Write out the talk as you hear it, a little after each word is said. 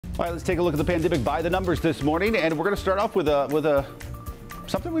All right, let's take a look at the pandemic by the numbers this morning, and we're going to start off with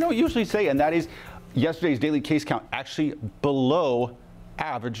something we don't usually say, and that is yesterday's daily case count actually below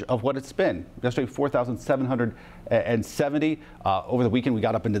average of what it's been. Yesterday, 4,770. Over the weekend, we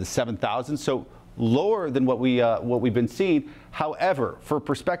got up into the 7,000, so lower than what we've been seeing. However, for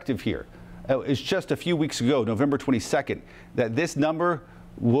perspective here, it's just a few weeks ago, November 22nd, that this number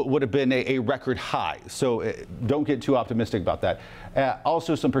would have been a record high. So don't get too optimistic about that.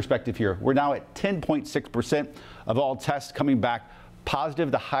 Also, some perspective here. We're now at 10.6% of all tests coming back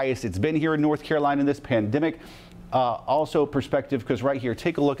positive, the highest it's been here in North Carolina in this pandemic. Also perspective, because right here,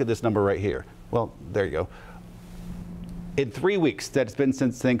 take a look at this number right here. Well, there you go. In 3 weeks that it's been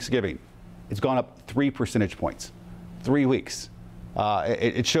since Thanksgiving, it's gone up 3 percentage points. 3 weeks.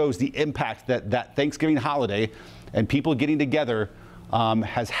 It shows the impact that Thanksgiving holiday and people getting together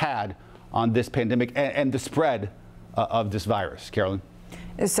has had on this pandemic and the spread of this virus. Carolyn?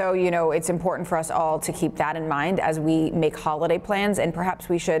 So, you know, it's important for us all to keep that in mind as we make holiday plans, and perhaps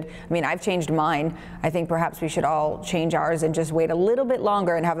we should, I mean, I've changed mine. I think perhaps we should all change ours and just wait a little bit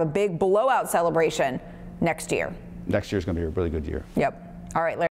longer and have a big blowout celebration next year. Next year is going to be a really good year. Yep. All right, Larry.